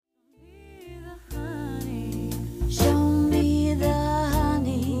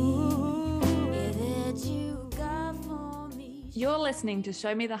listening to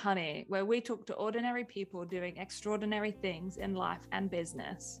Show Me the Honey, where we talk to ordinary people doing extraordinary things in life and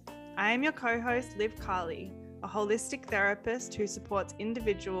business. I am your co-host, Liv Carley, a holistic therapist who supports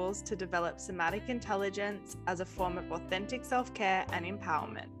individuals to develop somatic intelligence as a form of authentic self-care and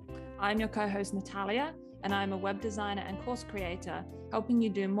empowerment. I'm your co-host, Natalia, and I'm a web designer and course creator, helping you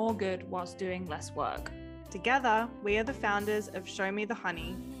do more good whilst doing less work. Together, we are the founders of Show Me the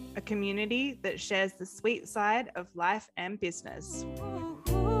Honey, a community that shares the sweet side of life and business.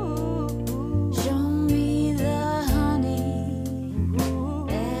 Show me the honey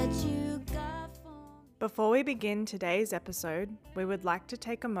that you got for me. Before we begin today's episode, we would like to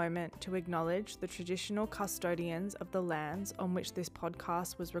take a moment to acknowledge the traditional custodians of the lands on which this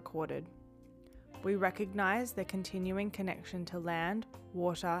podcast was recorded. We recognise their continuing connection to land,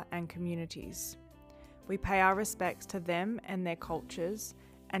 water, and communities. We pay our respects to them and their cultures,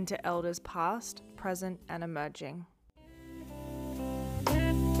 and to elders past, present, and emerging.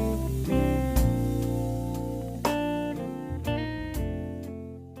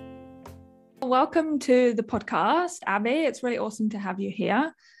 Welcome to the podcast, Abi. It's really awesome to have you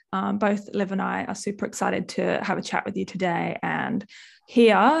here. Both Liv and I are super excited to have a chat with you today and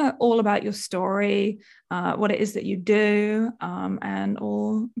hear all about your story, what it is that you do, and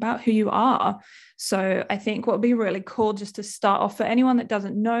all about who you are. So I think what would be really cool just to start off, for anyone that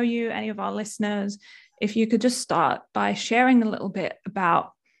doesn't know you, any of our listeners, if you could just start by sharing a little bit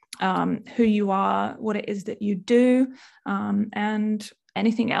about who you are, what it is that you do, and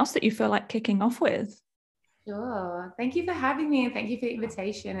anything else that you feel like kicking off with. Sure. Thank you for having me, and thank you for the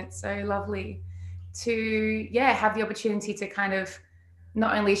invitation. It's so lovely to have the opportunity to kind of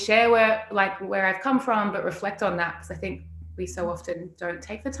not only share where I've come from, but reflect on that, because I think we so often don't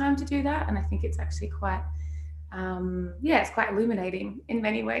take the time to do that. And I think it's actually quite it's quite illuminating in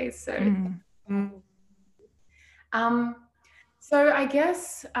many ways. So so I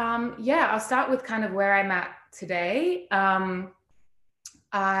guess I'll start with kind of where I'm at today.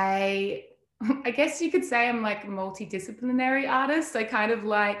 I guess you could say I'm like a multidisciplinary artist. I kind of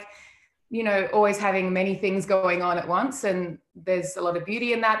like, always having many things going on at once. And there's a lot of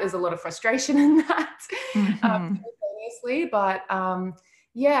beauty in that. There's a lot of frustration in that, obviously. But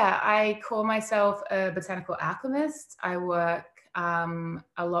I call myself a botanical alchemist. I work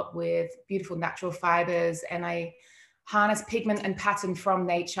a lot with beautiful natural fibers, and I harness pigment and pattern from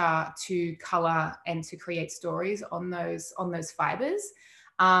nature to color and to create stories on those fibers.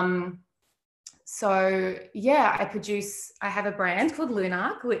 I have a brand called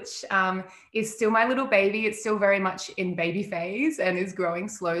Lunark, which is still my little baby. It's still very much in baby phase and is growing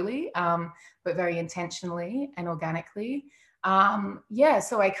slowly, but very intentionally and organically.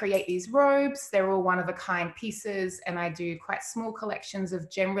 So I create these robes. They're all one-of-a-kind pieces, and I do quite small collections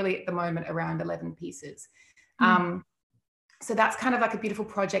of generally at the moment around 11 pieces. So that's kind of like a beautiful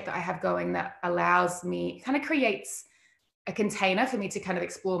project that I have going that allows me, kind of creates a container for me to kind of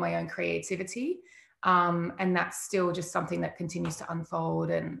explore my own creativity. And that's still just something that continues to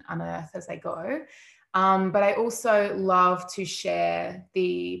unfold and unearth as I go. But I also love to share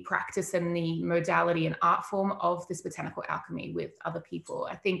the practice and the modality and art form of this botanical alchemy with other people.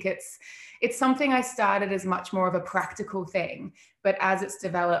 I think it's something I started as much more of a practical thing, but as it's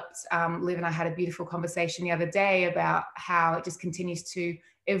developed, Liv and I had a beautiful conversation the other day about how it just continues to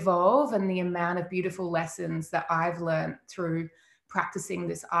evolve, and the amount of beautiful lessons that I've learned through practicing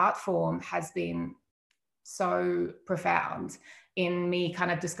this art form has been so profound in me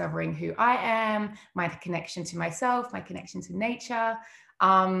kind of discovering who I am, my connection to myself, my connection to nature.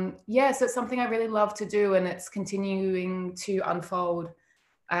 So it's something I really love to do, and it's continuing to unfold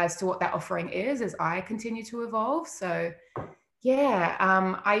as to what that offering is as I continue to evolve. So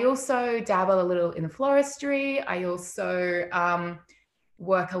I also dabble a little in floristry. I also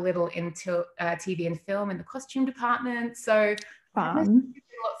work a little into TV and film in the costume department. So Fun.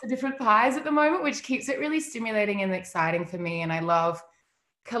 Lots of different pies at the moment, which keeps it really stimulating and exciting for me. And I love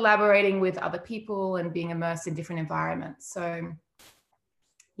collaborating with other people and being immersed in different environments. So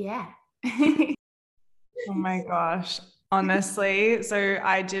yeah. Oh my gosh. Honestly, so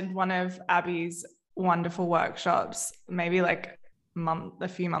I did one of Abby's wonderful workshops, maybe like a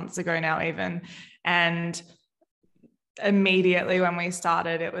few months ago now even. And immediately when we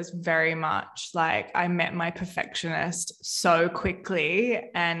started, it was very much like I met my perfectionist so quickly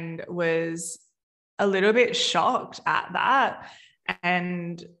and was a little bit shocked at that.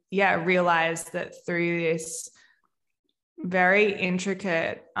 And realized that through this very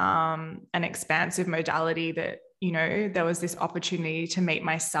intricate and expansive modality that, there was this opportunity to meet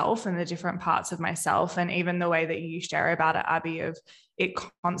myself and the different parts of myself. And even the way that you share about it, Abby, of it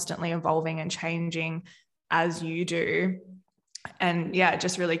constantly evolving and changing as you do. And yeah,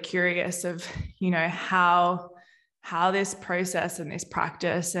 just really curious of, how this process and this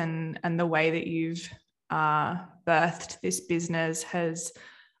practice and the way that you've birthed this business has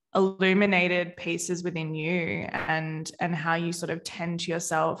illuminated pieces within you, and how you sort of tend to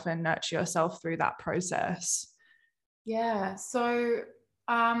yourself and nurture yourself through that process. Yeah. So,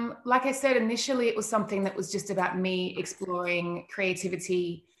 like I said, initially it was something that was just about me exploring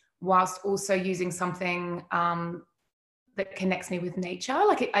creativity whilst also using something that connects me with nature.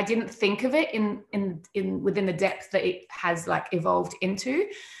 Like I didn't think of it in within the depth that it has like evolved into.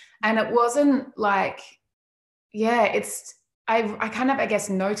 And it wasn't like, I kind of, I guess,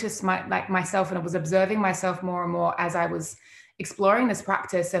 noticed myself, and I was observing myself more and more as I was exploring this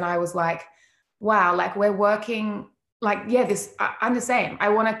practice. And I was like, wow, like we're working like, yeah, I'm the same. I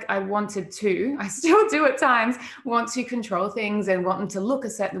still do at times, want to control things and want them to look a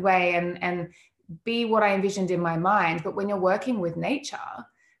certain way and be what I envisioned in my mind. But when you're working with nature,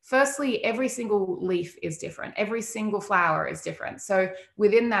 firstly, every single leaf is different. Every single flower is different. So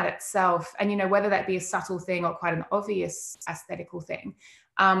within that itself, and whether that be a subtle thing or quite an obvious aesthetical thing.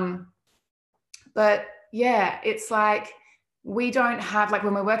 But yeah, it's like, we don't have, like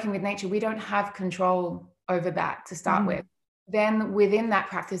when we're working with nature, we don't have control over that to start with. Then within that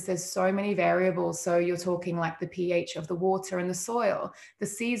practice, there's so many variables. So you're talking like the pH of the water and the soil, the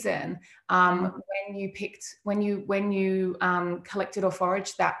season, when you collected or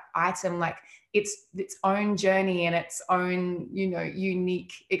foraged that item, like its own journey and its own,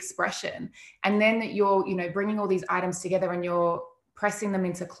 unique expression. And then you're, bringing all these items together and you're pressing them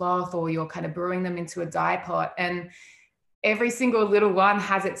into cloth, or you're kind of brewing them into a dye pot, and every single little one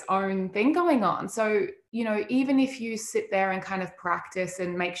has its own thing going on. So, even if you sit there and kind of practice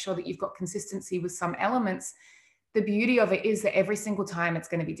and make sure that you've got consistency with some elements, the beauty of it is that every single time it's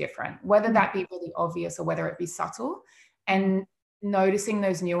going to be different, whether that be really obvious or whether it be subtle, and noticing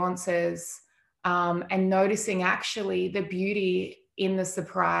those nuances, and noticing actually the beauty in the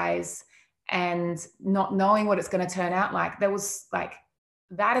surprise and not knowing what it's going to turn out like. There was like,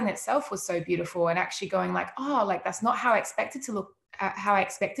 that in itself was so beautiful, and actually going like, oh, like that's not how I expected to look, how I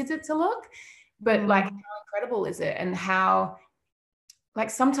expected it to look, but like how incredible is it? And how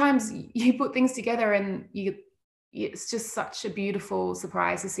like sometimes you put things together and it's just such a beautiful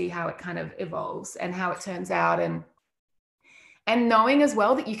surprise to see how it kind of evolves and how it turns out, and knowing as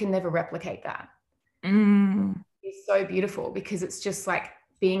well that you can never replicate that is so beautiful, because it's just like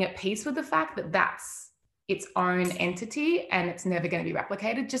being at peace with the fact that that's its own entity and it's never going to be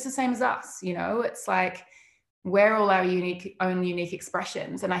replicated, just the same as us. It's like we're all our own unique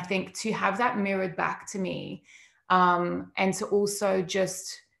expressions. And I think to have that mirrored back to me, and to also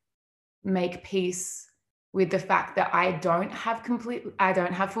just make peace with the fact that I don't have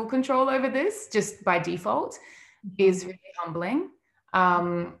full control over this just by default, is really humbling.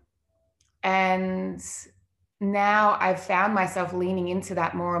 And now I've found myself leaning into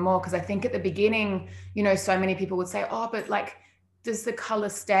that more and more, because I think at the beginning, so many people would say, oh, but like, does the color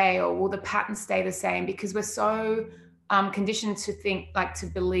stay, or will the pattern stay the same? Because we're so conditioned to think, like to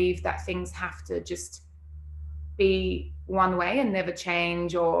believe that things have to just be one way and never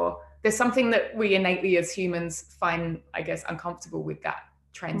change, or there's something that we innately as humans find, I guess, uncomfortable with that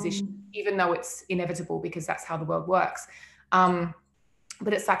transition, even though it's inevitable because that's how the world works.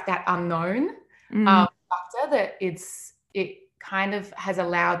 But it's like that unknown factor that it kind of has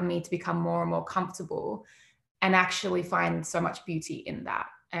allowed me to become more and more comfortable and actually find so much beauty in that.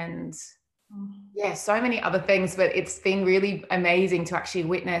 And yeah, so many other things, but it's been really amazing to actually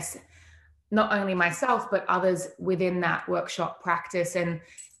witness not only myself, but others within that workshop practice and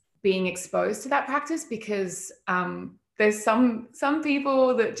being exposed to that practice, because there's some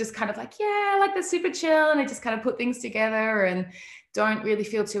people that just kind of like, yeah, like they're super chill and they just kind of put things together and don't really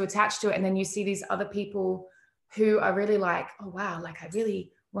feel too attached to it. And then you see these other people who are really like, oh, wow, like I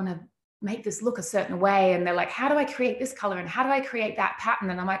really want to make this look a certain way. And they're like, how do I create this color? And how do I create that pattern?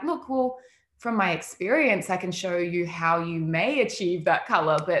 And I'm like, look, well, from my experience, I can show you how you may achieve that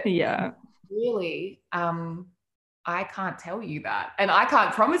color. But yeah, really, I can't tell you that. And I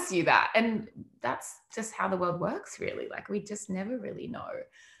can't promise you that. And that's just how the world works, really. Like we just never really know.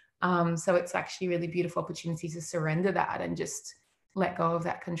 So it's actually a really beautiful opportunity to surrender that and just let go of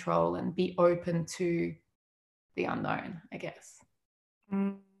that control and be open to the unknown, I guess.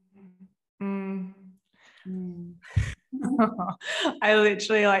 I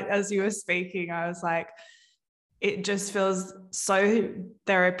literally, like, as you were speaking, I was like, it just feels so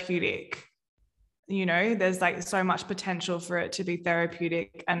therapeutic. There's like so much potential for it to be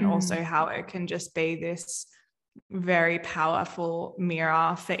therapeutic, and also how it can just be this very powerful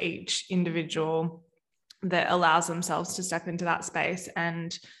mirror for each individual that allows themselves to step into that space.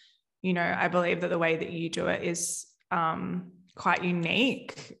 And, you know, I believe that the way that you do it is quite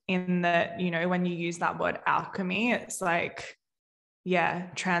unique in that, you know, when you use that word alchemy, it's like, yeah,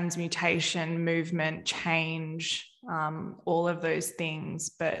 transmutation, movement, change, all of those things.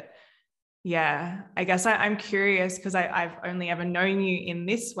 But yeah, I guess I'm curious, because I've only ever known you in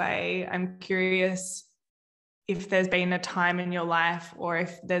this way. I'm curious if there's been a time in your life, or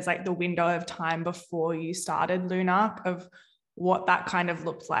if there's like the window of time before you started Lunark, of what that kind of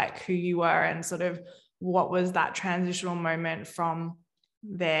looked like, who you were, and sort of what was that transitional moment from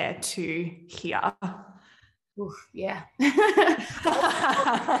there to here. Oof, yeah. A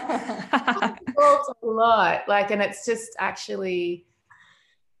lot. Like, and it's just actually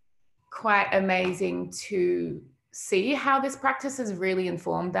quite amazing to see how this practice has really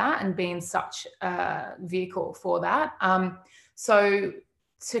informed that and been such a vehicle for that. So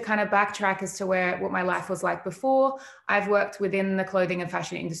to kind of backtrack as to what my life was like before, I've worked within the clothing and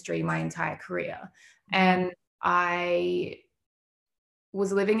fashion industry my entire career. And I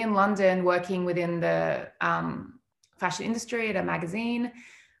was living in London, working within the fashion industry at a magazine,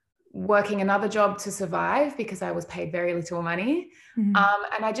 working another job to survive because I was paid very little money. And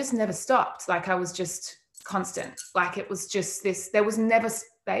I just never stopped. Like, I was just constant. Like, it was just this, there was never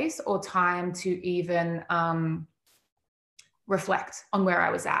space or time to even reflect on where I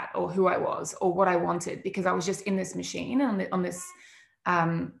was at, or who I was, or what I wanted, because I was just in this machine, on this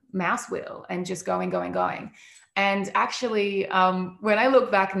mouse wheel, and just going. And actually, when I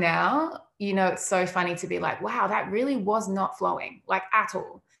look back now, you know, it's so funny to be like, wow, that really was not flowing, like, at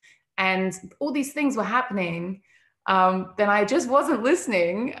all. And all these things were happening. Then I just wasn't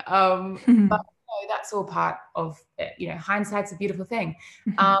listening. But you know, that's all part of it. You know, hindsight's a beautiful thing.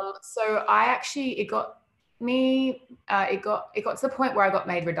 So I actually, it got to the point where I got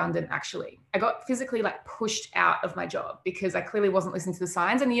made redundant. Actually, I got physically like pushed out of my job because I clearly wasn't listening to the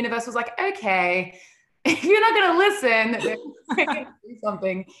signs, and the universe was like, okay, if you're not going to listen, they're going to do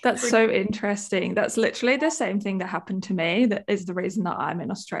something. That's so interesting. That's literally the same thing that happened to me. That is the reason that I'm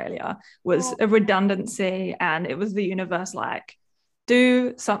in Australia, was a redundancy, and it was the universe like,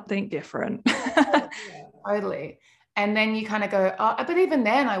 do something different. Yeah, totally. And then you kind of go, oh, but even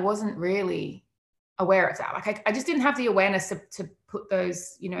then I wasn't really aware of that. Like, I just didn't have the awareness to put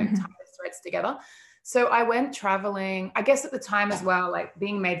those, you know, timeless threads together. So I went traveling, I guess at the time as well, like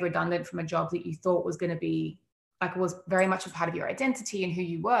being made redundant from a job that you thought was going to be like, was very much a part of your identity and who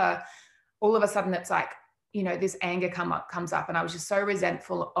you were. All of a sudden it's like, you know, this anger comes up, and I was just so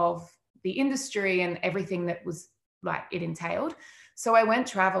resentful of the industry and everything that was like it entailed. So I went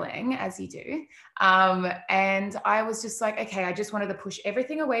traveling, as you do. And I was just like, okay, I just wanted to push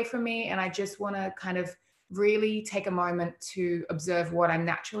everything away from me. And I just want to kind of really take a moment to observe what I'm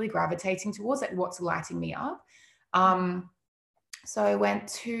naturally gravitating towards, like what's lighting me up. So I went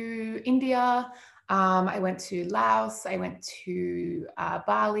to India, I went to Laos, I went to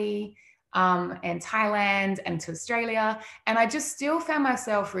Bali, and Thailand, and to Australia. And I just still found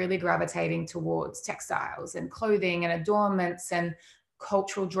myself really gravitating towards textiles and clothing and adornments and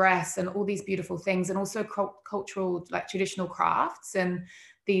cultural dress and all these beautiful things, and also cultural, like traditional crafts and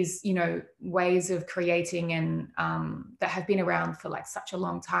these, you know, ways of creating, and that have been around for like such a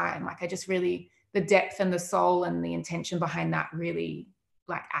long time. Like, I just really, the depth and the soul and the intention behind that really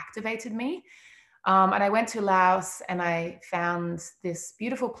like activated me. And I went to Laos, and I found this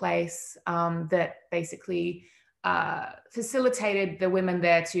beautiful place that basically facilitated the women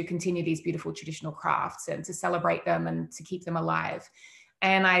there to continue these beautiful traditional crafts and to celebrate them and to keep them alive.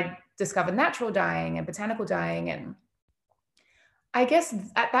 And I discovered natural dyeing and botanical dyeing. And I guess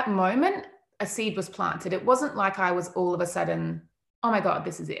at that moment, a seed was planted. It wasn't like I was all of a sudden, oh my God,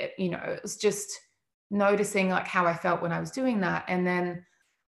 this is it. You know, it was just noticing like how I felt when I was doing that. And then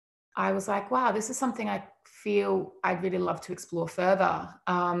I was like, wow, this is something I feel I'd really love to explore further.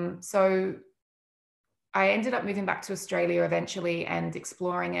 So I ended up moving back to Australia eventually and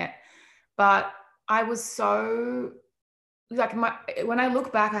exploring it. But I was so, like, when I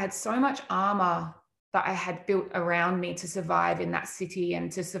look back, I had so much armor that I had built around me to survive in that city and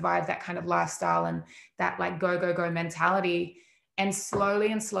to survive that kind of lifestyle and that like go, go, go mentality. And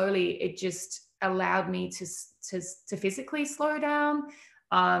slowly, it just allowed me to physically slow down,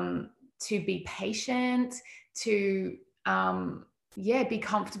 to be patient, to be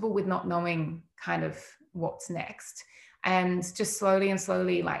comfortable with not knowing kind of what's next. And just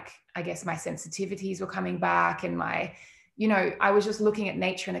slowly, like, I guess my sensitivities were coming back, and my, you know, I was just looking at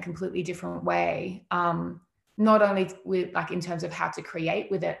nature in a completely different way. Not only with like in terms of how to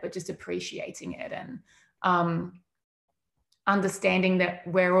create with it, but just appreciating it, and understanding that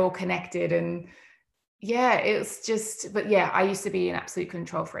we're all connected, and yeah, it's just, but yeah, I used to be an absolute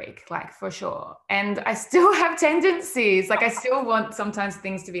control freak, like for sure. And I still have tendencies. Like I still want sometimes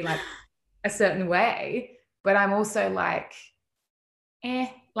things to be like a certain way, but I'm also like,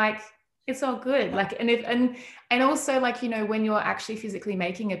 like it's all good. Like, and also like, you know, when you're actually physically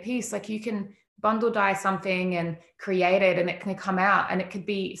making a piece, like you can bundle dye something and create it and it can come out and it could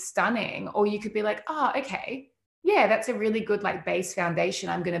be stunning, or you could be like, oh, okay, yeah, that's a really good like base foundation.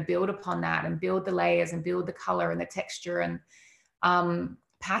 I'm going to build upon that and build the layers and build the color and the texture and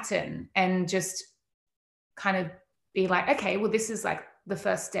pattern, and just kind of be like, okay, well, this is like the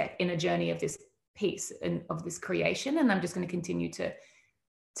first step in a journey of this piece and of this creation, and I'm just going to continue to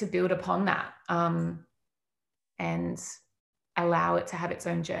build upon that, and allow it to have its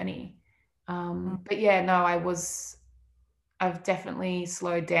own journey. But yeah, no, I've definitely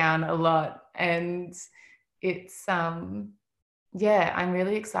slowed down a lot, and it's yeah, I'm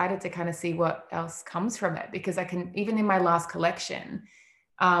really excited to kind of see what else comes from it, because I can, even in my last collection,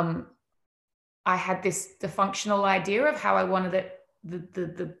 I had the functional idea of how I wanted it,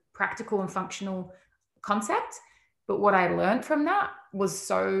 the practical and functional concept, but what I learned from that was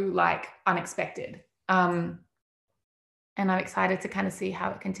so like unexpected, and I'm excited to kind of see how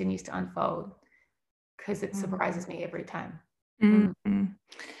it continues to unfold, because it surprises me every time. Mm-hmm.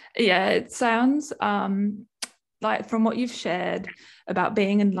 Yeah, it sounds like, from what you've shared about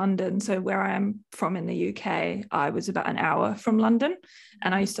being in London, so where I am from in the UK, I was about an hour from London,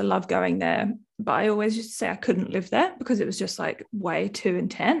 and I used to love going there, but I always used to say I couldn't live there because it was just like way too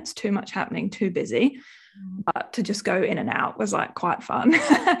intense, too much happening, too busy. But to just go in and out was like quite fun.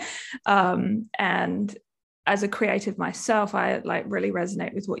 And as a creative myself, I like really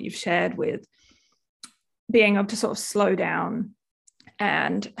resonate with what you've shared with being able to sort of slow down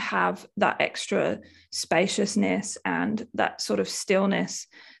and have that extra spaciousness and that sort of stillness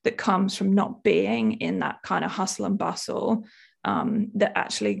that comes from not being in that kind of hustle and bustle, that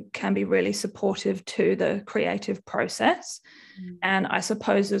actually can be really supportive to the creative process. And I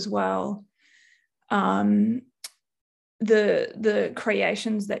suppose as well, the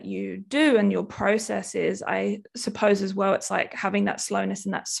creations that you do and your processes, I suppose as well, it's like having that slowness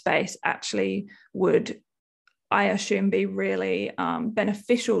and that space actually would, I assume, be really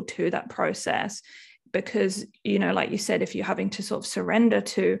beneficial to that process, because, you know, like you said, if you're having to sort of surrender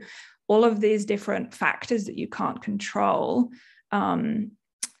to all of these different factors that you can't control,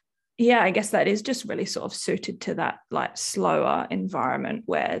 yeah, I guess that is just really sort of suited to that like slower environment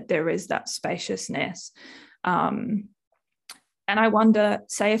where there is that spaciousness. And I wonder,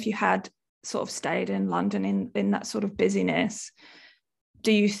 say if you had sort of stayed in London in that sort of busyness,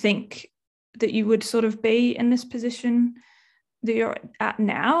 do you think that you would sort of be in this position that you're at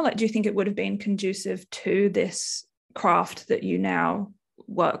now? Like, do you think it would have been conducive to this craft that you now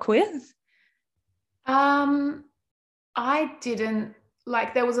work with? I didn't,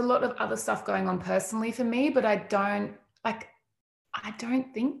 like, there was a lot of other stuff going on personally for me, but I don't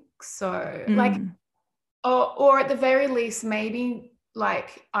think so. Like, or at the very least, maybe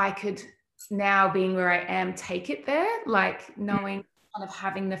like I could now, being where I am, take it there, like knowing, kind of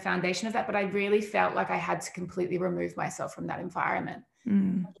having the foundation of that. But I really felt like I had to completely remove myself from that environment.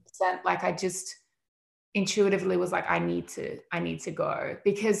 100%. Like I just intuitively was like, I need to go,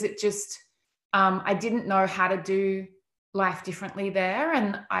 because it just, I didn't know how to do life differently there.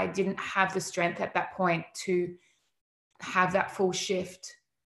 And I didn't have the strength at that point to have that full shift.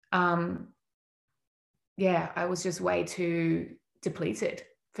 Yeah, I was just way too depleted,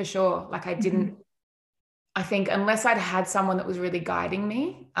 for sure. Like I didn't, I think, unless I'd had someone that was really guiding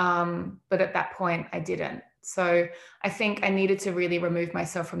me, but at that point I didn't. So I think I needed to really remove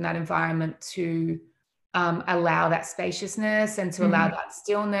myself from that environment to allow that spaciousness and to allow that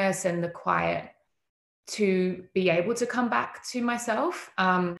stillness and the quiet to be able to come back to myself.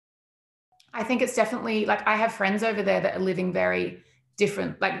 I think it's definitely, like, I have friends over there that are living very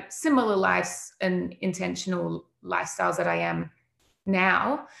different, like similar lives and intentional lifestyles that I am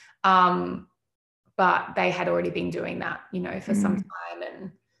now. But they had already been doing that, you know, for some time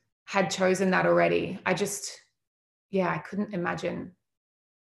and had chosen that already. I just, yeah, I couldn't imagine.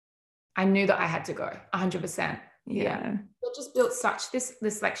 I knew that I had to go 100%. Yeah. I just built such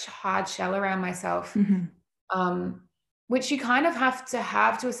this like hard shell around myself, which you kind of have to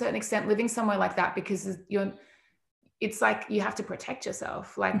a certain extent living somewhere like that, because it's like you have to protect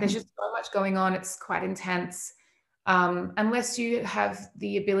yourself. Like there's just so much going on. It's quite intense. Unless you have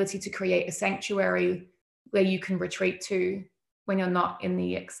the ability to create a sanctuary where you can retreat to when you're not in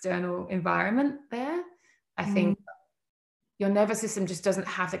the external environment there, I think your nervous system just doesn't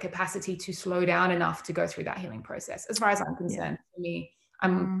have the capacity to slow down enough to go through that healing process, as far as I'm concerned. For me,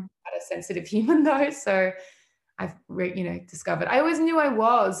 I'm quite a sensitive human though, so I've discovered I always knew I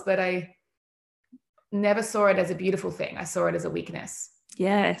was, but I never saw it as a beautiful thing. I saw it as a weakness.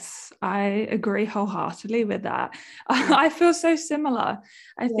 Yes, I agree wholeheartedly with that. I feel so similar.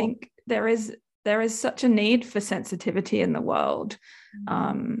 I think there is such a need for sensitivity in the world.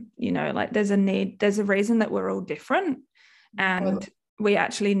 Like there's a reason that we're all different, and we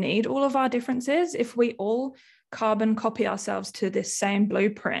actually need all of our differences. If we all carbon copy ourselves to this same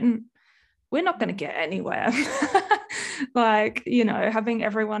blueprint, we're not going to get anywhere. Like, having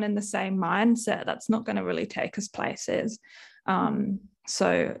everyone in the same mindset, that's not going to really take us places.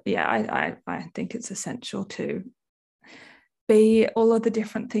 So yeah, I think it's essential to be all of the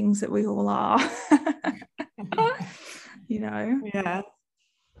different things that we all are. Yeah.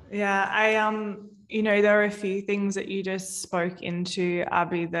 I there are a few things that you just spoke into,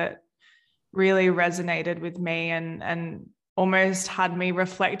 Abi, that really resonated with me and almost had me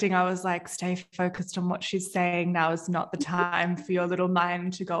reflecting. I was like, stay focused on what she's saying. Now is not the time for your little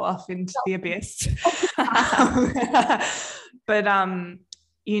mind to go off into the abyss. But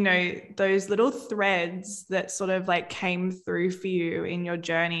those little threads that sort of like came through for you in your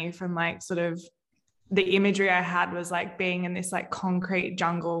journey, from like sort of the imagery I had was like being in this like concrete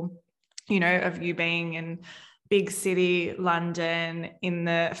jungle, of you being in big city London, in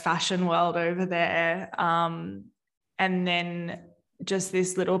the fashion world over there, and then just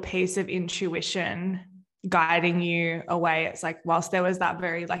this little piece of intuition guiding you away. It's like, whilst there was that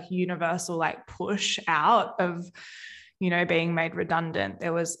very like universal like push out of being made redundant,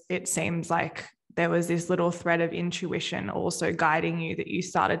 it seems like there was this little thread of intuition also guiding you that you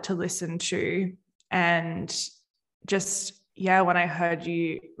started to listen to. And just, when I heard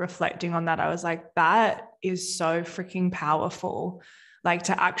you reflecting on that, I was like, that is so freaking powerful. Like,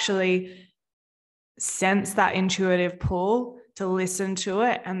 to actually sense that intuitive pull, to listen to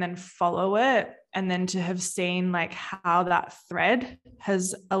it and then follow it, and then to have seen like how that thread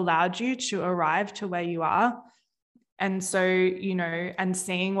has allowed you to arrive to where you are. And so, and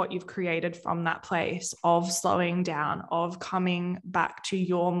seeing what you've created from that place of slowing down, of coming back to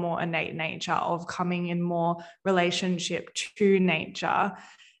your more innate nature, of coming in more relationship to nature,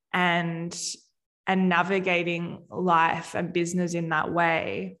 and navigating life and business in that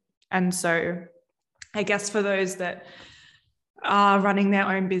way. And so I guess for those that are running their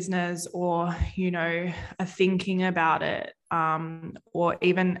own business, or, are thinking about it, or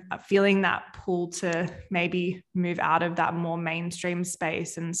even feeling that pull to maybe move out of that more mainstream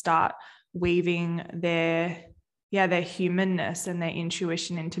space and start weaving their humanness and their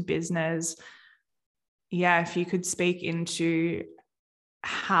intuition into business. If you could speak into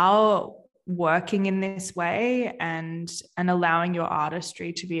how working in this way and allowing your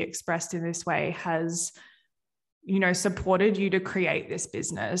artistry to be expressed in this way has supported you to create this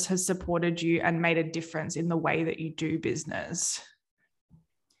business, has supported you and made a difference in the way that you do business.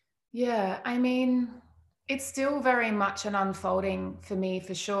 Yeah, I mean, it's still very much an unfolding for me,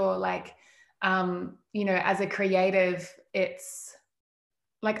 for sure. Like, as a creative, it's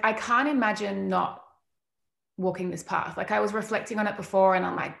like, I can't imagine not walking this path. Like, I was reflecting on it before and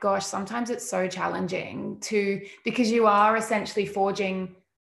I'm like, gosh, sometimes it's so challenging because you are essentially forging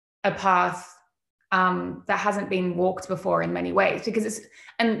a path that hasn't been walked before in many ways, because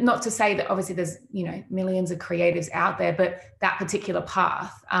and not to say that obviously there's, millions of creatives out there, but that particular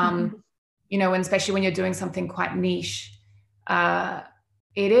path, and especially when you're doing something quite niche,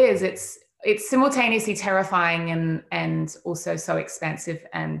 it's simultaneously terrifying and also so expensive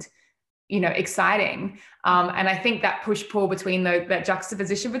and, exciting. And I think that push-pull between that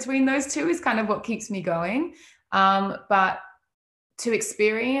juxtaposition between those two is kind of what keeps me going. But to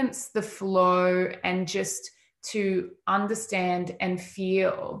experience the flow and just to understand and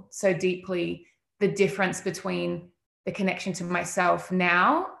feel so deeply the difference between the connection to myself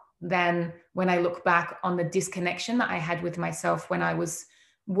now than when I look back on the disconnection that I had with myself when I was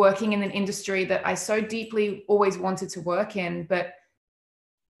working in an industry that I so deeply always wanted to work in, but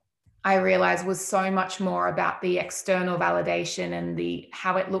I realized was so much more about the external validation and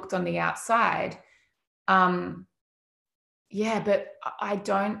how it looked on the outside. But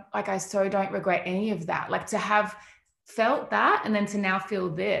I so don't regret any of that. Like, to have felt that and then to now feel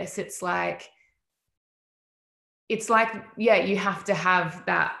this, it's like, you have to have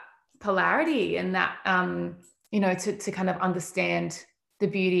that polarity and that, to kind of understand the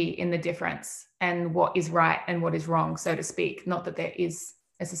beauty in the difference and what is right and what is wrong, so to speak. Not that there is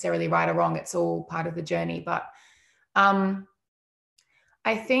necessarily right or wrong. It's all part of the journey. But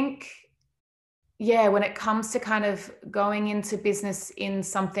I think, when it comes to kind of going into business in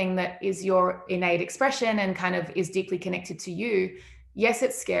something that is your innate expression and kind of is deeply connected to you, yes,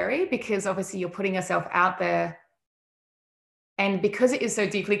 it's scary because obviously you're putting yourself out there. And because it is so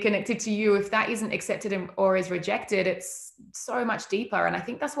deeply connected to you, if that isn't accepted or is rejected, it's so much deeper. And I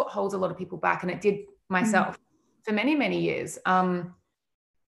think that's what holds a lot of people back. And it did myself for many, many years.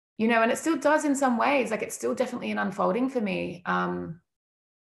 You know, and it still does in some ways. Like, it's still definitely an unfolding for me.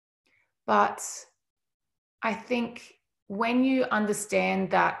 But I think when you understand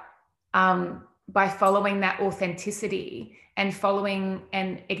that by following that authenticity and following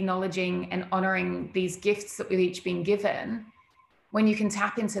and acknowledging and honoring these gifts that we've each been given, when you can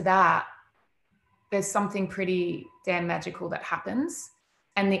tap into that, there's something pretty damn magical that happens.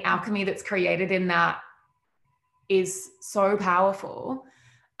 And the alchemy that's created in that is so powerful.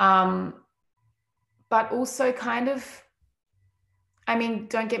 But also kind of, I mean,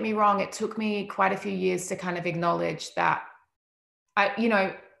 don't get me wrong, it took me quite a few years to kind of acknowledge that you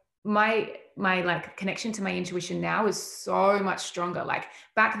know, my like connection to my intuition now is so much stronger. Like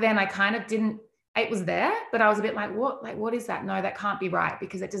back then I kind of didn't, it was there, but I was a bit like, what is that? No, that can't be right,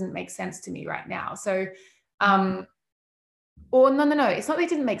 because it doesn't make sense to me right now. So, or no, it's not that it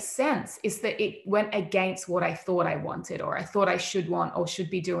didn't make sense. It's that it went against what I thought I wanted, or I thought I should want or should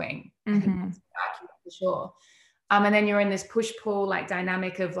be doing. I think that's accurate for sure. And then you're in this push-pull like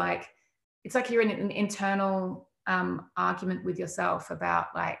dynamic of like, it's like you're in an internal argument with yourself about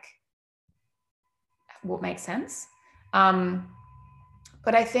like what makes sense.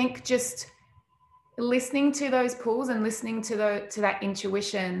 But I think just listening to those pulls and listening to that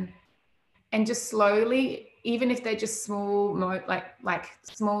intuition, and just slowly, even if they're just small, like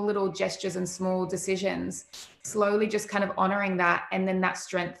small little gestures and small decisions, slowly just kind of honoring that, and then that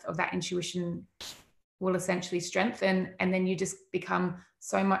strength of that intuition will essentially strengthen, and then you just become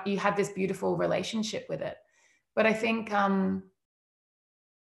so much, you have this beautiful relationship with it. But I think I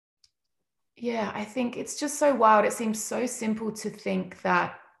think it's just so wild. It seems so simple to think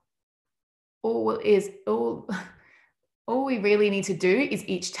that all we really need to do is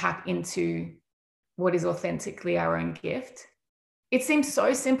each tap into what is authentically our own gift. It seems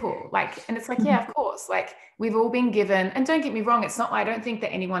so simple, like, and it's like, yeah, of course, like we've all been given, and don't get me wrong, it's not, I don't think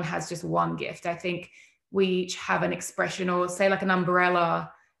that anyone has just one gift. I think we each have an expression, or say like an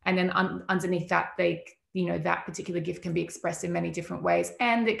umbrella, and then underneath that, they, you know, that particular gift can be expressed in many different ways,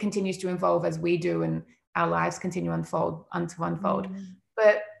 and it continues to evolve as we do, and our lives continue to unfold.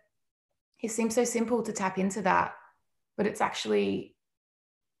 But it seems so simple to tap into that, but it's actually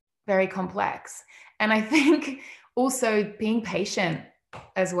very complex. And I think also being patient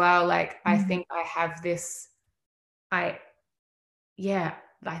as well. Like, I think I have this, I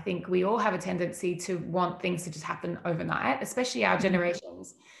think we all have a tendency to want things to just happen overnight, especially our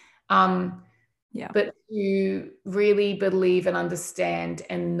generations. But to really believe and understand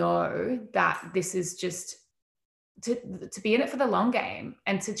and know that this is just to be in it for the long game,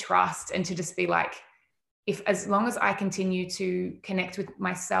 and to trust, and to just be like, as long as I continue to connect with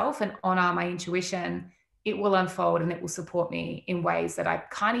myself and honor my intuition, it will unfold and it will support me in ways that I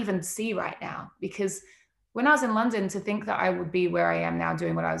can't even see right now. Because when I was in London, to think that I would be where I am now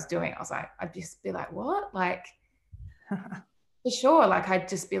doing what I was doing, I was like, I'd just be like, what? Like, for sure. Like, I'd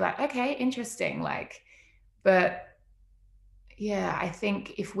just be like, okay, interesting. Like, but yeah, I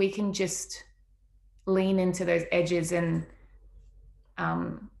think if we can just lean into those edges and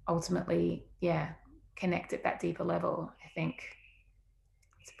ultimately, connect at that deeper level, I think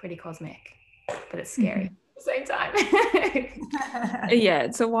it's pretty cosmic, but it's scary at the same time. Yeah,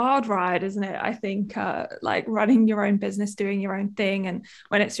 it's a wild ride, isn't it? I think like running your own business, doing your own thing, and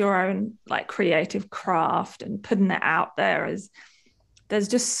when it's your own like creative craft and putting it out there, there's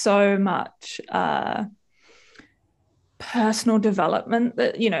just so much personal development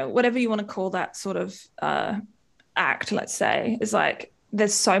that, you know, whatever you want to call that sort of act, let's say, is like,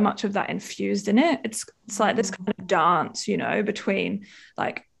 there's so much of that infused in it. It's like this kind of dance, you know, between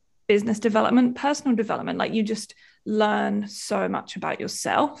like business development, personal development. Like, you just learn so much about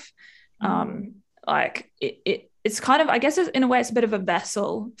yourself. Like it's kind of, I guess, in a way, it's a bit of a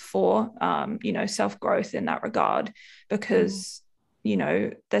vessel for you know, self-growth in that regard, because you know,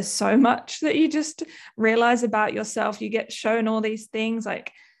 there's so much that you just realize about yourself. You get shown all these things.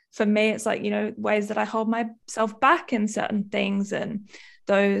 Like, for me, it's like, you know, ways that I hold myself back in certain things, and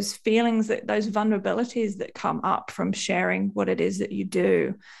those feelings, that those vulnerabilities that come up from sharing what it is that you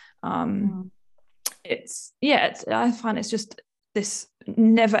do. I find it's just this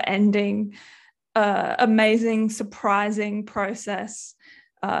never ending, amazing, surprising process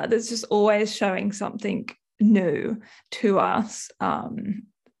that's just always showing something new to us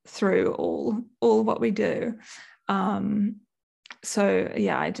through all what we do. So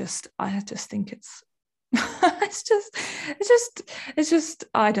yeah, I just think it's it's just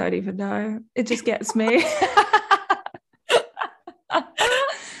I don't even know. It just gets me.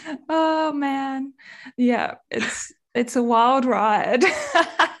 Oh man. Yeah, it's a wild ride.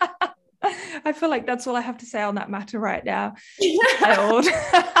 I feel like that's all I have to say on that matter right now. Failed.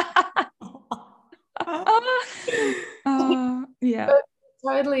 Yeah.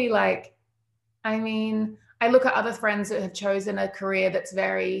 Totally. Like, I mean, I look at other friends that have chosen a career that's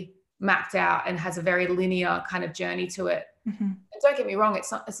very mapped out and has a very linear kind of journey to it. Mm-hmm. And don't get me wrong,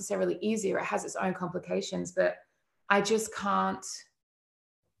 it's not necessarily easier. It has its own complications, but I just can't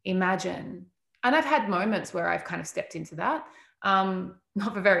imagine. And I've had moments where I've kind of stepped into that,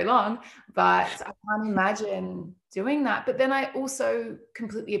 not for very long, but I can't imagine doing that. But then I also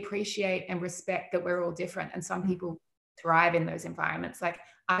completely appreciate and respect that we're all different, and some people thrive in those environments. Like,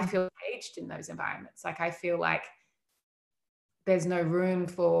 I feel caged in those environments. Like, I feel like there's no room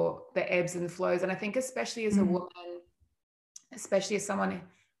for the ebbs and flows. And I think especially as a woman, especially as someone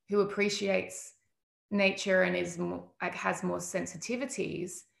who appreciates nature and is more, like, has more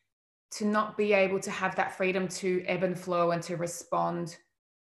sensitivities, to not be able to have that freedom to ebb and flow and to respond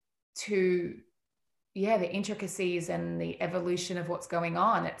to, yeah, the intricacies and the evolution of what's going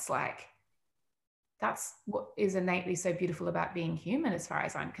on. It's like, that's what is innately so beautiful about being human, as far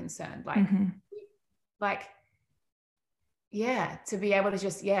as I'm concerned. Like, like, yeah, to be able to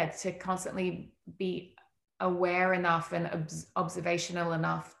just, yeah, to constantly be aware enough and observational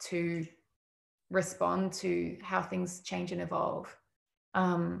enough to respond to how things change and evolve.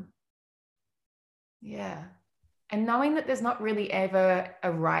 Yeah. And knowing that there's not really ever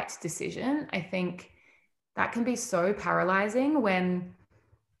a right decision, I think that can be so paralyzing when,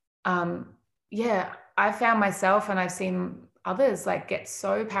 yeah, I've found myself and I've seen others like get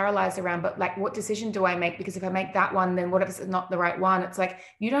so paralyzed around, but like, what decision do I make? Because if I make that one, then what if it's not the right one? It's like,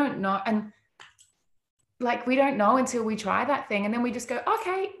 you don't know. And like, we don't know until we try that thing. And then we just go,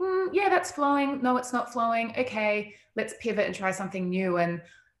 okay, yeah, that's flowing. No, it's not flowing. Okay, let's pivot and try something new. And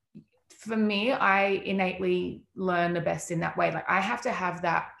for me, I innately learn the best in that way. Like, I have to have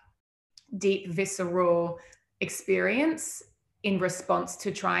that deep, visceral experience in response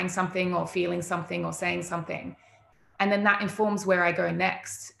to trying something or feeling something or saying something. And then that informs where I go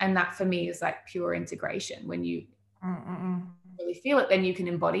next. And that for me is like pure integration. When you really feel it, then you can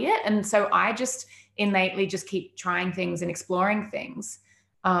embody it. And so I just innately just keep trying things and exploring things.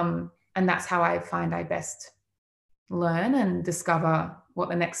 And that's how I find I best learn and discover what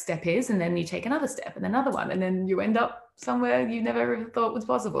the next step is. And then you take another step and another one, and then you end up somewhere you never thought was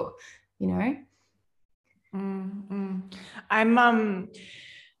possible, you know? I'm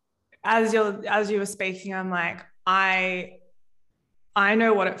as you were speaking, I'm like, I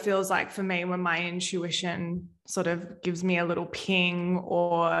know what it feels like for me when my intuition sort of gives me a little ping,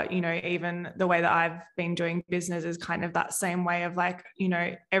 or, you know, even the way that I've been doing business is kind of that same way of like, you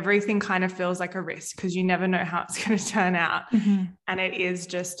know, everything kind of feels like a risk because you never know how it's going to turn out. And it is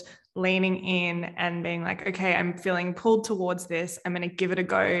just leaning in and being like, okay, I'm feeling pulled towards this. I'm going to give it a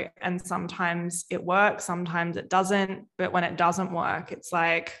go. And sometimes it works, sometimes it doesn't. But when it doesn't work, it's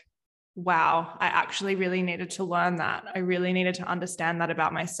like, wow, I actually really needed to learn that. I really needed to understand that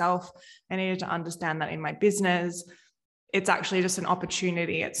about myself. I needed to understand that in my business. It's actually just an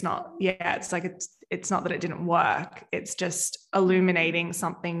opportunity. It's not, yeah, it's like, it's not that it didn't work. It's just illuminating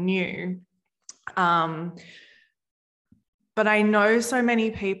something new. But I know so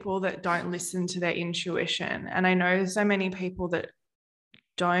many people that don't listen to their intuition. And I know so many people that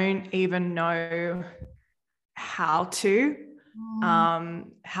don't even know how to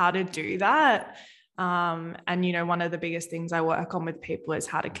do that. And, you know, one of the biggest things I work on with people is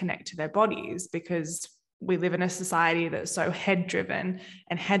how to connect to their bodies, because we live in a society that's so head driven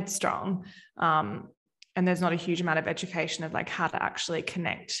and headstrong. And there's not a huge amount of education of like how to actually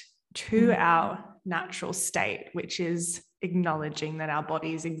connect to our natural state, which is acknowledging that our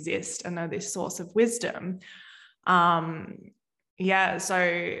bodies exist and are this source of wisdom. Yeah.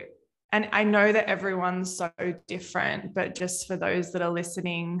 So, and I know that everyone's so different, but just for those that are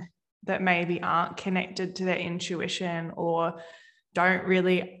listening that maybe aren't connected to their intuition or don't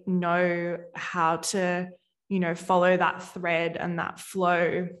really know how to, you know, follow that thread and that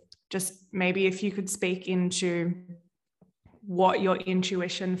flow, just maybe if you could speak into what your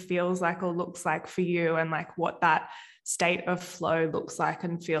intuition feels like or looks like for you, and like what that state of flow looks like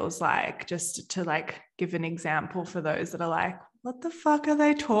and feels like, just to like give an example for those that are like, what the fuck are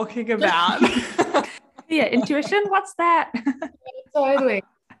they talking about? Yeah, intuition, what's that? Totally.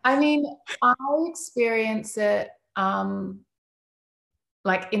 I mean, I experience it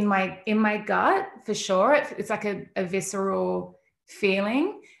like in my gut for sure. It's like a visceral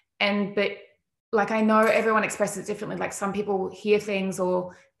feeling, but like, I know everyone expresses it differently. Like some people hear things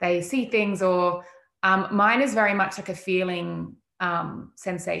or they see things, or mine is very much like a feeling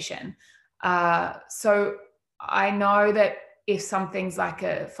sensation. So I know that if something's like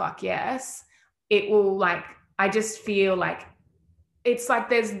a fuck yes, it will, like, I just feel like it's like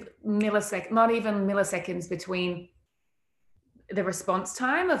there's not even milliseconds between the response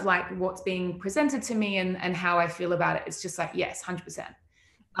time of like what's being presented to me and how I feel about it. It's just like, yes,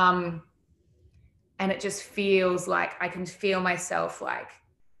 100%. And it just feels like I can feel myself like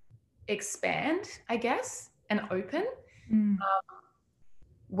expand, I guess, and open.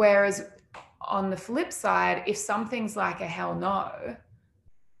 Whereas on the flip side, if something's like a hell no,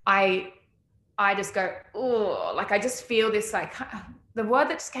 I just go, oh, like I just feel this, like, the word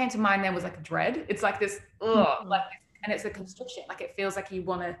that just came to mind then was like dread. It's like this, oh, like, and it's a constriction. Like it feels like you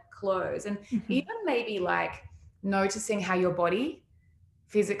want to close. And even maybe like noticing how your body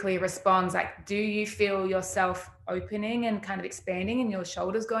physically responds. Like, do you feel yourself opening and kind of expanding and your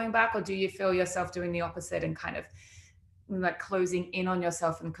shoulders going back, or do you feel yourself doing the opposite and kind of like closing in on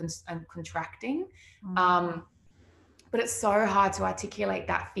yourself and contracting? But it's so hard to articulate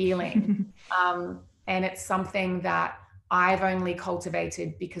that feeling. And it's something that I've only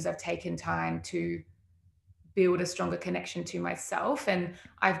cultivated because I've taken time to build a stronger connection to myself. And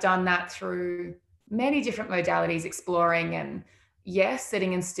I've done that through many different modalities, exploring, and yes,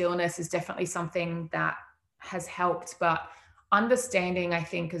 sitting in stillness is definitely something that has helped, but understanding, I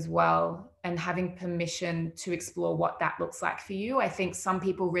think, as well, and having permission to explore what that looks like for you. I think some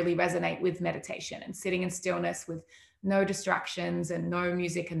people really resonate with meditation and sitting in stillness with no distractions and no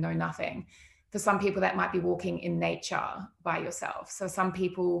music and no nothing. For some people, that might be walking in nature by yourself. So some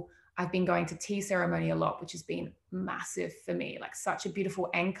people, I've been going to tea ceremony a lot, which has been massive for me, like such a beautiful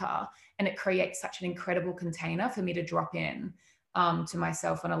anchor, and it creates such an incredible container for me to drop in to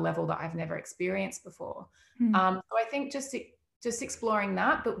myself on a level that I've never experienced before. So I think just exploring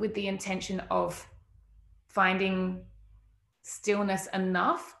that, but with the intention of finding stillness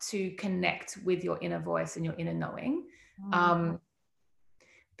enough to connect with your inner voice and your inner knowing.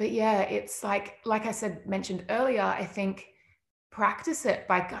 But yeah, it's like I said, mentioned earlier, I think practice it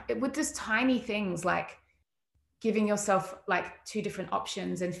with just tiny things, like giving yourself like 2 different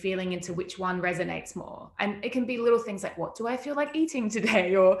options and feeling into which one resonates more. And it can be little things like, what do I feel like eating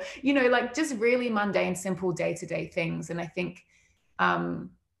today? Or, you know, like just really mundane, simple day-to-day things. And I think,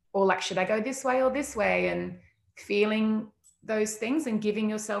 or like, should I go this way or this way? And feeling those things and giving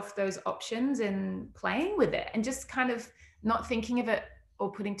yourself those options and playing with it and just kind of not thinking of it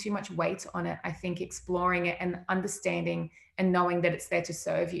or putting too much weight on it. I think exploring it and understanding and knowing that it's there to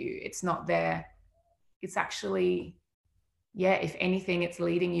serve you. It's not there. It's actually, yeah, if anything, it's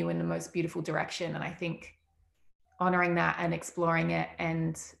leading you in the most beautiful direction. And I think honoring that and exploring it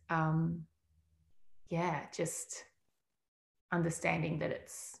and just understanding that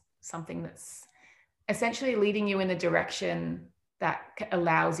it's something that's essentially leading you in a direction that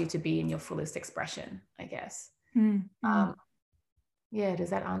allows you to be in your fullest expression, I guess. Yeah, does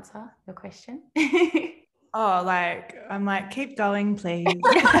that answer your question? Oh, like, I'm like, keep going, please.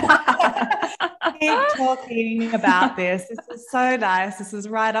 Keep talking about this. This is so nice. This is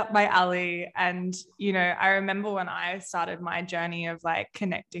right up my alley. And, you know, I remember when I started my journey of like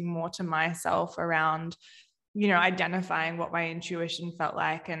connecting more to myself around, you know, identifying what my intuition felt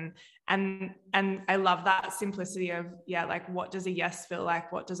like. And I love that simplicity of, yeah, like, what does a yes feel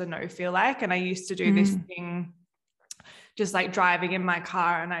like? What does a no feel like? And I used to do this thing, just like driving in my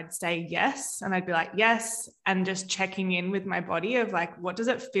car, and I'd say yes, and I'd be like, yes, and just checking in with my body of like, what does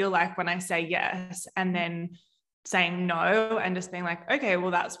it feel like when I say yes? And then saying no, and just being like, okay, well,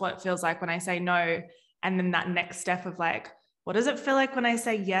 that's what it feels like when I say no. And then that next step of like, what does it feel like when I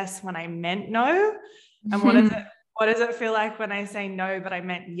say yes when I meant no? And what does it feel like when I say no but I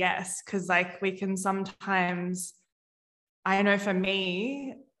meant yes? Because like we can sometimes, I know for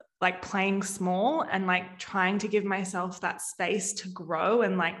me, like playing small and like trying to give myself that space to grow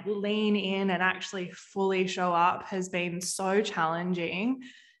and like lean in and actually fully show up has been so challenging.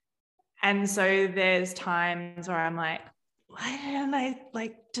 And so there's times where I'm like, why didn't I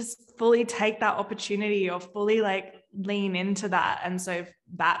like just fully take that opportunity or fully like lean into that? And so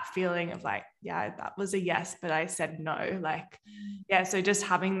that feeling of like, yeah, that was a yes, but I said no. Like, yeah. So just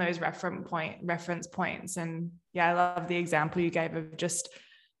having those reference points. And yeah, I love the example you gave of just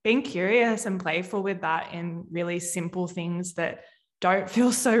being curious and playful with that in really simple things that don't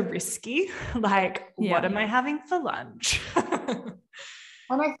feel so risky. Like, what am I having for lunch? And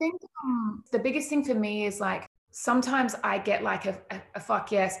I think the biggest thing for me is like, sometimes I get like a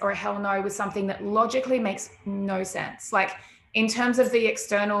fuck yes or a hell no with something that logically makes no sense. Like, in terms of the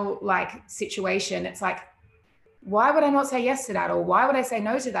external like situation, it's like, why would I not say yes to that? Or why would I say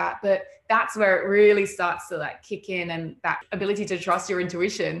no to that? But that's where it really starts to like kick in. And that ability to trust your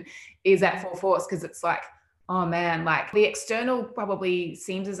intuition is at full force, because it's like, oh man, like the external probably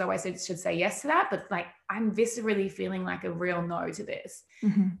seems as though I should say yes to that, but like I'm viscerally feeling like a real no to this.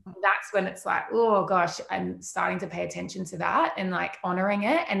 That's when it's like, oh gosh, I'm starting to pay attention to that and like honoring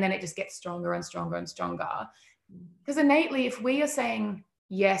it. And then it just gets stronger and stronger and stronger. Because innately, if we are saying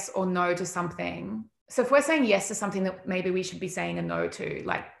yes or no to something, so if we're saying yes to something that maybe we should be saying a no to,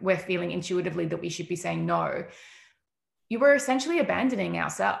 like we're feeling intuitively that we should be saying no, you were essentially abandoning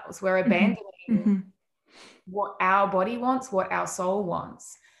ourselves. We're abandoning what our body wants, what our soul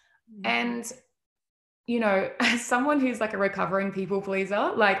wants. And, you know, as someone who's like a recovering people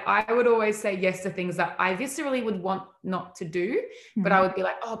pleaser, like I would always say yes to things that I viscerally would want not to do, but I would be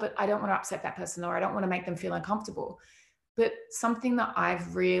like, oh, but I don't want to upset that person, or I don't want to make them feel uncomfortable. But something that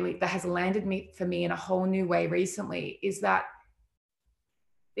that has landed for me in a whole new way recently is that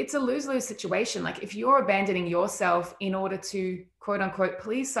it's a lose-lose situation. Like if you're abandoning yourself in order to quote unquote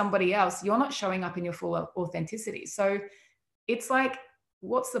please somebody else, you're not showing up in your full authenticity. So it's like,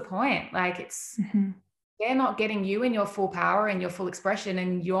 what's the point? Like it's they're not getting you in your full power and your full expression,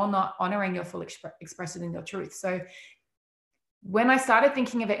 and you're not honoring your full expression and your truth. So when I started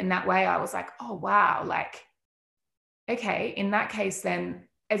thinking of it in that way, I was like, oh wow, like okay, in that case then,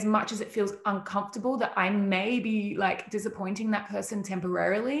 as much as it feels uncomfortable that I may be like disappointing that person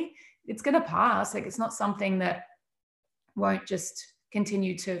temporarily, it's going to pass. Like it's not something that won't just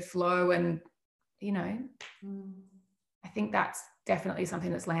continue to flow. And, you know, I think that's definitely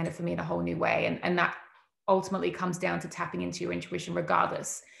something that's landed for me in a whole new way. And that ultimately comes down to tapping into your intuition,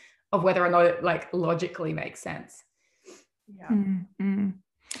 regardless of whether or not it like logically makes sense. Yeah.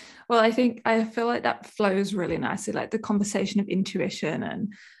 Well, I feel like that flows really nicely, like the conversation of intuition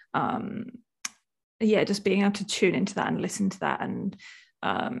and just being able to tune into that and listen to that and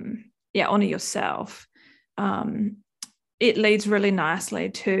honor yourself. It leads really nicely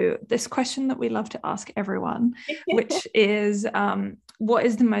to this question that we love to ask everyone, which is what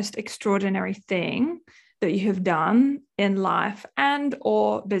is the most extraordinary thing that you have done in life and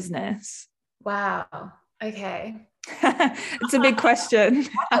or business? Wow. Okay. It's a big question.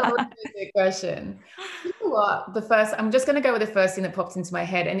 That's a really big question. You know what? I'm just going to go with the first thing that popped into my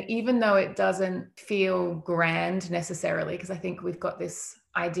head. And even though it doesn't feel grand necessarily, because I think we've got this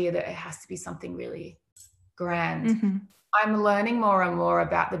idea that it has to be something really grand, I'm learning more and more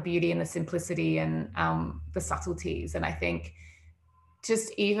about the beauty and the simplicity and the subtleties. And I think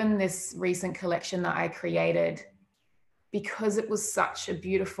just even this recent collection that I created, because it was such a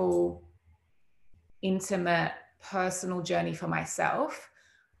beautiful, intimate, personal journey for myself,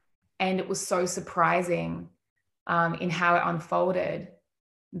 and it was so surprising in how it unfolded,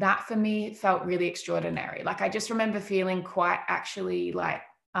 that for me felt really extraordinary. Like I just remember feeling quite actually like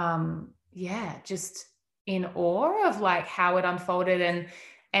just in awe of like how it unfolded,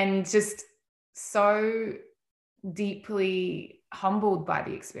 and just so deeply humbled by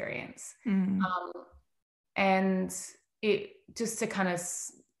the experience. And it just to kind of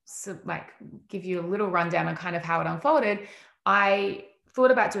like give you a little rundown on kind of how it unfolded, I thought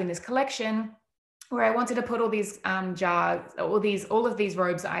about doing this collection where I wanted to put all these jars, all of these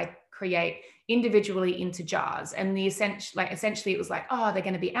robes that I create individually into jars. And essentially it was like, oh, they're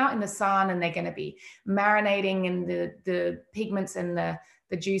going to be out in the sun and they're going to be marinating in the pigments and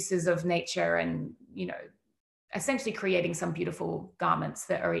the juices of nature, and, you know, essentially creating some beautiful garments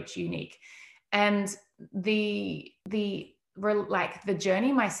that are each unique. And the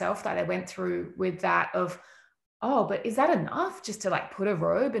journey myself that I went through with that of, oh, but is that enough just to like put a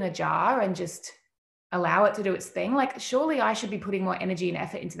robe in a jar and just allow it to do its thing? Like, surely I should be putting more energy and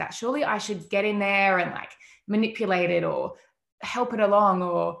effort into that. Surely I should get in there and like manipulate it or help it along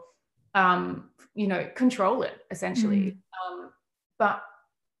or, control it essentially. But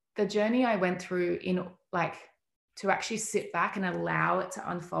the journey I went through in like to actually sit back and allow it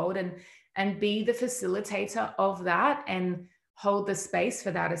to unfold and be the facilitator of that and hold the space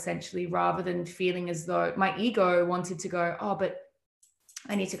for that essentially, rather than feeling as though my ego wanted to go, oh, but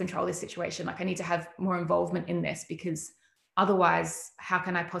I need to control this situation. Like I need to have more involvement in this, because otherwise how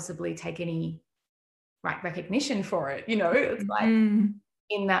can I possibly take any recognition for it? You know, it's like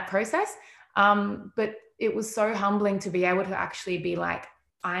in that process. But it was so humbling to be able to actually be like,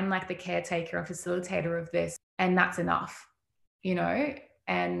 I'm like the caretaker and facilitator of this, and that's enough, you know?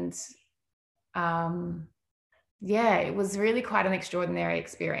 And it was really quite an extraordinary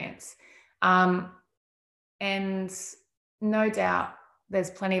experience. And no doubt there's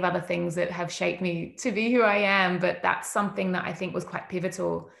plenty of other things that have shaped me to be who I am, but that's something that I think was quite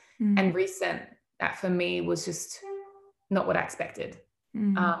pivotal and recent, that for me was just not what I expected.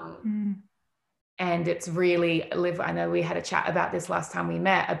 And it's really, Liv, I know we had a chat about this last time we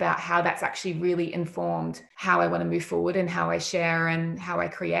met, about how that's actually really informed how I want to move forward and how I share and how I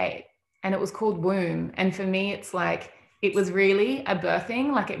create. And it was called Womb. And for me, it's like, it was really a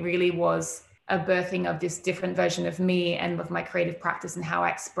birthing, like it really was a birthing of this different version of me and of my creative practice and how I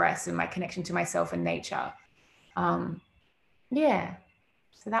express and my connection to myself and nature. Yeah.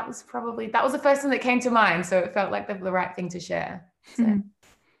 So that was the first thing that came to mind. So it felt like the right thing to share. So.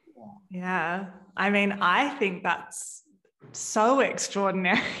 Yeah. I mean, I think that's so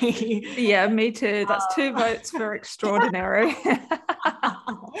extraordinary. Yeah, me too. That's 2 votes for extraordinary.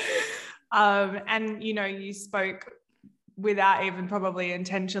 And, you know, you spoke without even probably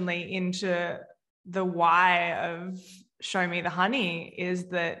intentionally into the why of Show Me the Honey, is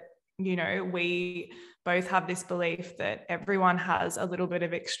that, you know, we both have this belief that everyone has a little bit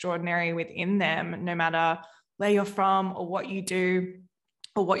of extraordinary within them, no matter where you're from or what you do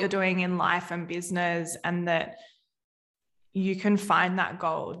or what you're doing in life and business, and that you can find that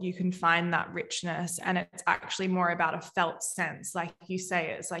gold, you can find that richness. And it's actually more about a felt sense. Like you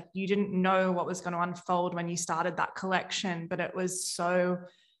say, it's like you didn't know what was going to unfold when you started that collection, but it was so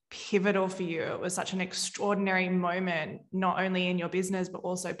pivotal for you. It was such an extraordinary moment, not only in your business, but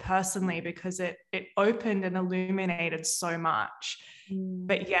also personally, because it opened and illuminated so much.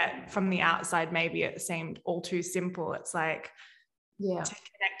 But yet from the outside, maybe it seemed all too simple. It's like, to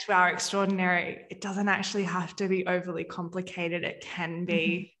connect to our extraordinary, it doesn't actually have to be overly complicated. It can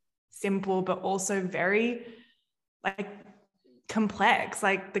be simple, but also very like complex,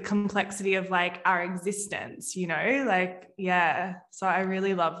 like the complexity of like our existence, you know, like, yeah. So I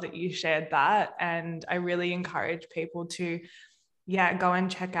really love that you shared that. And I really encourage people to, go and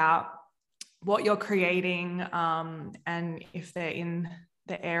check out what you're creating. And if they're in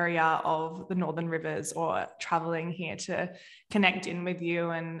the area of the Northern Rivers or traveling here to connect in with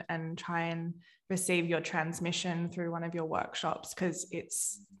you and try and receive your transmission through one of your workshops, because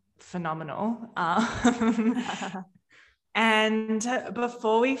it's phenomenal. And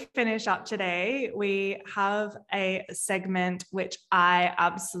before we finish up today, we have a segment which I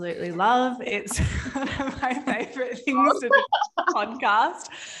absolutely love. It's one of my favorite things to do on the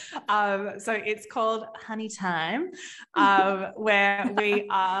podcast. So it's called Honey Time, where we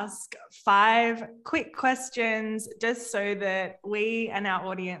ask 5 quick questions just so that we and our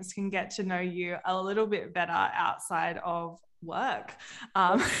audience can get to know you a little bit better outside of work.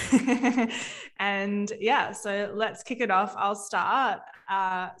 And so let's kick it off. I'll start.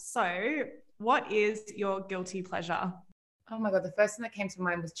 So what is your guilty pleasure? Oh my God, the first thing that came to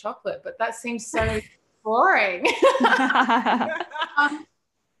mind was chocolate, but that seems so boring.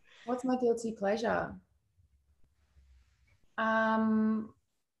 What's my guilty pleasure? Oh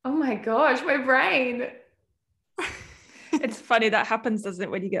my gosh, my brain. It's funny that happens, doesn't it,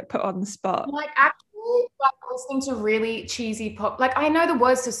 when you get put on the spot? Like actually, like listening to really cheesy pop. Like I know the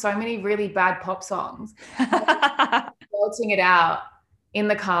words to so many really bad pop songs. Belting it out in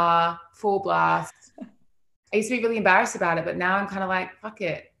the car, full blast. I used to be really embarrassed about it, but now I'm kind of like, fuck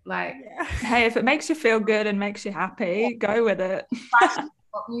it. Like, hey, if it makes you feel good and makes you happy, go with it.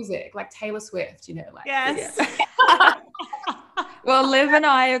 Pop music, like Taylor Swift, you know, like. Yes. Yeah. Well, Liv and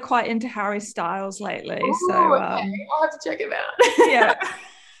I are quite into Harry Styles lately. Ooh, so okay. I'll have to check him out. Yeah.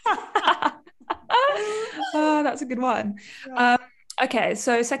 Oh, that's a good one. Okay,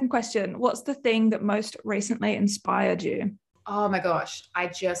 so second question. What's the thing that most recently inspired you? Oh my gosh. I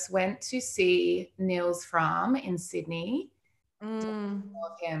just went to see Niels Fram in Sydney. Don't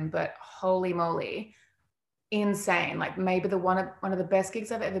know him, but holy moly. Insane. Like maybe one of the best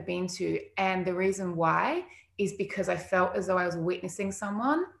gigs I've ever been to. And the reason why is because I felt as though I was witnessing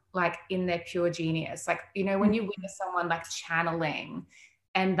someone like in their pure genius. Like, you know, when you witness someone like channeling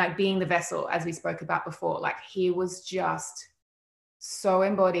and like being the vessel, as we spoke about before, like he was just so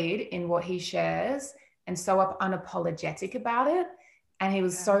embodied in what he shares and so unapologetic about it. And he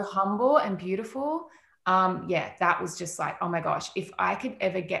was so humble and beautiful. That was just like, oh my gosh, if I could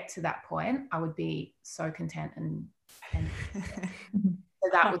ever get to that point, I would be so content and so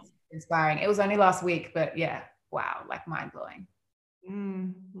that was inspiring. It was only last week, but wow, like mind blowing.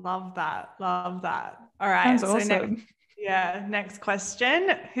 Love that. All right. Sounds awesome. Next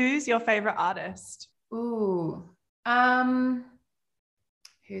question. Who's your favorite artist? Ooh,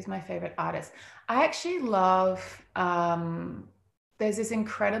 who's my favorite artist? I actually love, there's this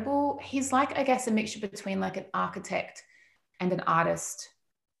incredible, he's like, I guess, a mixture between like an architect and an artist,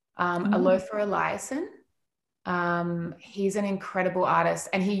 Alofa Eliason. He's an incredible artist,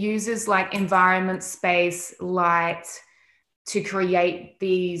 and he uses like environment, space, light to create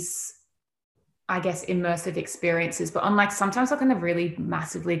these, I guess, immersive experiences, but on like sometimes like on a really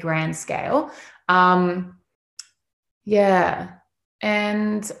massively grand scale. Yeah.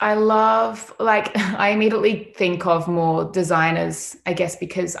 And I love, like, I immediately think of more designers, I guess,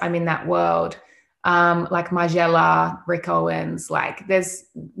 because I'm in that world. Like Margiela, Rick Owens, like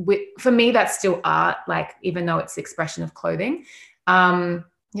for me, that's still art, like, even though it's the expression of clothing.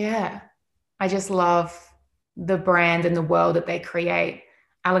 Yeah, I just love the brand and the world that they create.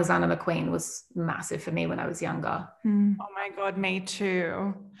 Alexander McQueen was massive for me when I was younger. Oh my God, me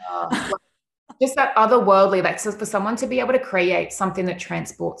too. Just that otherworldly, like, so for someone to be able to create something that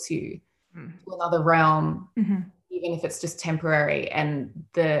transports you to another realm, even if it's just temporary, and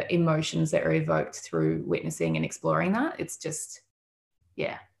the emotions that are evoked through witnessing and exploring that, it's just,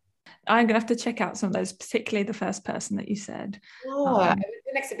 yeah. I'm gonna have to check out some of those, particularly the first person that you said. I went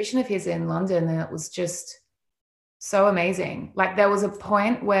to an exhibition of his in London, and it was just so amazing. Like, there was a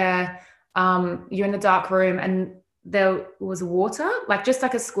point where you're in a dark room and there was water, like just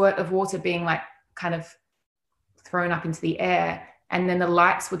like a squirt of water being like kind of thrown up into the air, and then the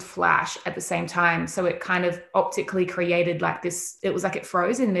lights would flash at the same time, so it kind of optically created like this, it was like it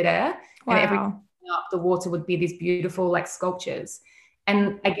froze in midair. Wow. And every time up, the water would be these beautiful like sculptures.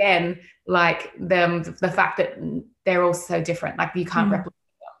 And again, like the fact that they're all so different, like you can't replicate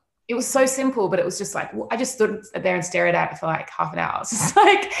them. It was so simple, but it was just like, I just stood there and stared at it for like half an hour. It's just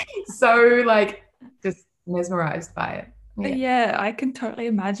like, so like just mesmerized by it. Yeah, I can totally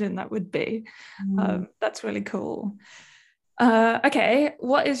imagine that would be. That's really cool. Okay,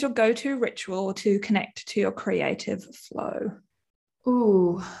 what is your go-to ritual to connect to your creative flow?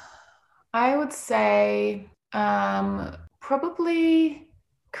 Ooh, I would say probably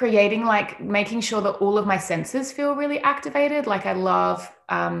creating, like making sure that all of my senses feel really activated. Like I love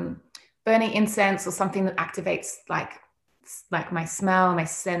burning incense or something that activates like my smell, my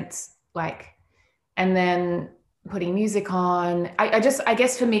scent, like, and then putting music on. I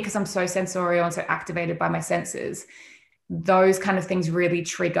guess for me, because I'm so sensorial and so activated by my senses, those kind of things really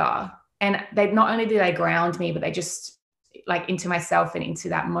trigger. And they not only do they ground me, but they just like into myself and into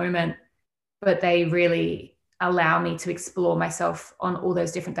that moment, but they really allow me to explore myself on all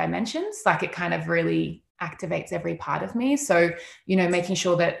those different dimensions. Like it kind of really activates every part of me. So, you know, making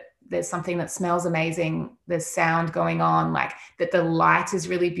sure that there's something that smells amazing, there's sound going on, like that the light is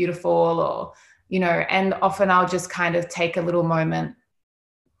really beautiful, or, you know, and often I'll just kind of take a little moment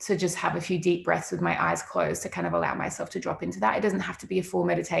to just have a few deep breaths with my eyes closed to kind of allow myself to drop into that. It doesn't have to be a full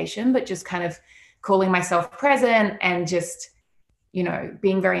meditation, but just kind of calling myself present and just, you know,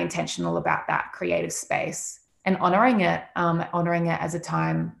 being very intentional about that creative space and honoring it as a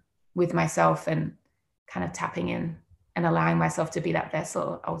time with myself and kind of tapping in and allowing myself to be that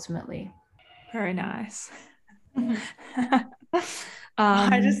vessel ultimately. Very nice.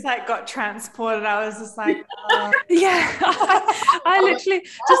 I just like got transported. I was just like, yeah, I literally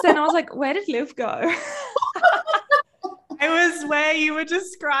just then I was like, where did Liv go? It was where you were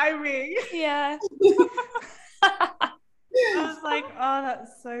describing. Yeah. I was like, oh,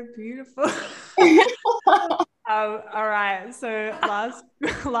 that's so beautiful. All right. So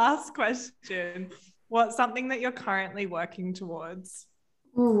last question. What's something that you're currently working towards?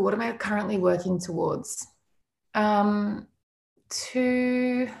 Ooh, what am I currently working towards? I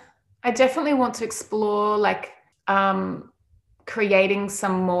definitely want to explore like creating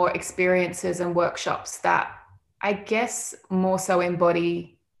some more experiences and workshops that I guess more so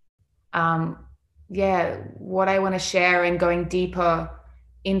embody what I want to share, and going deeper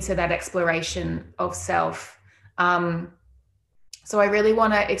into that exploration of self. So I really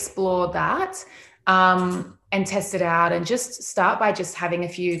want to explore that and test it out, and just start by just having a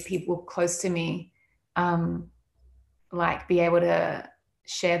few people close to me like be able to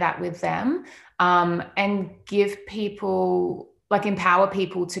share that with them, and give people, like empower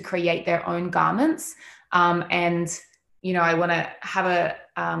people to create their own garments. And, you know, I want to have a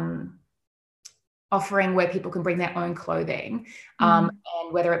offering where people can bring their own clothing, and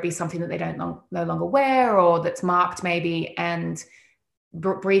whether it be something that they don't no longer wear or that's marked maybe, and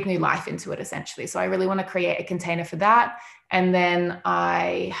breathe new life into it essentially. So I really want to create a container for that. And then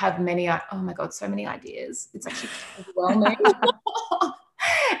I have oh my God, so many ideas. It's actually overwhelming.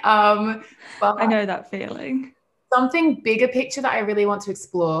 But I know that feeling. Something bigger picture that I really want to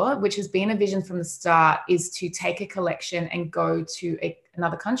explore, which has been a vision from the start, is to take a collection and go to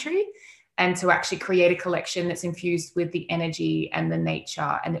another country and to actually create a collection that's infused with the energy and the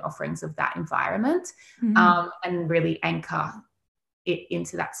nature and the offerings of that environment, and really anchor it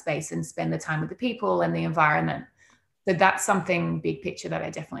into that space and spend the time with the people and the environment. So that's something big picture that I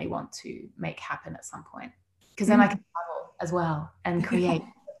definitely want to make happen at some point, because then I can travel as well and create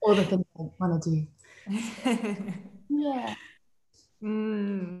all the things I want to do. Yeah.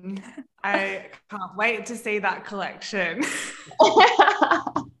 I can't wait to see that collection.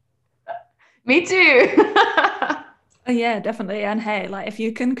 Me too. Yeah, definitely. And hey, like if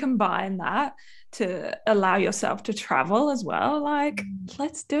you can combine that to allow yourself to travel as well, like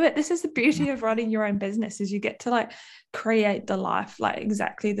let's do it. This is the beauty of running your own business, is you get to like create the life like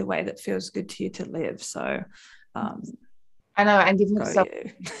exactly the way that feels good to you to live. So I know, and giving yourself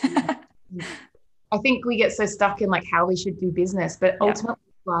you. I think we get so stuck in like how we should do business, but ultimately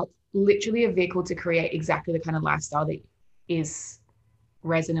like literally a vehicle to create exactly the kind of lifestyle that is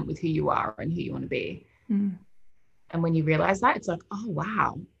resonant with who you are and who you want to be. And when you realize that, it's like, oh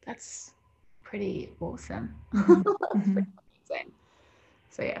wow, that's pretty awesome.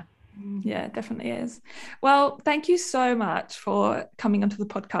 So yeah, it definitely is. Well, thank you so much for coming onto the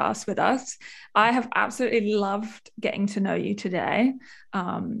podcast with us. I have absolutely loved getting to know you today,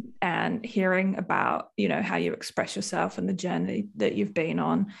 and hearing about, you know, how you express yourself and the journey that you've been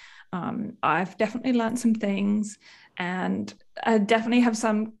on. I've definitely learned some things, and I definitely have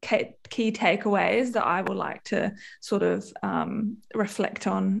some key takeaways that I would like to sort of reflect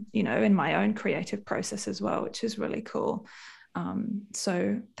on, you know, in my own creative process as well, which is really cool.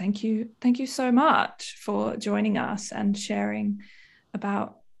 So thank you so much for joining us and sharing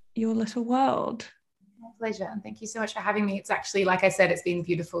about your little world. my pleasure, and thank you so much for having me. It's actually, like I said, it's been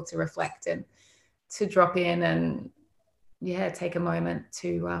beautiful to reflect and to drop in and take a moment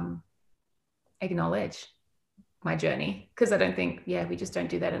to acknowledge my journey, because I don't think we just don't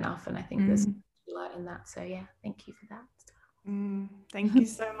do that enough, and I think there's a lot in that. So thank you for that. Thank you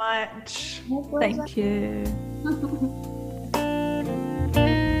so much. Thank you.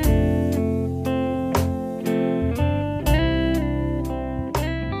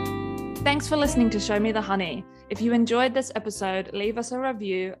 Thanks for listening to Show Me the Honey. If you enjoyed this episode, leave us a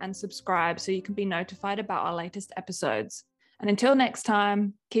review and subscribe so you can be notified about our latest episodes. And until next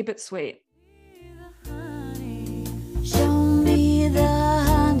time, keep it sweet.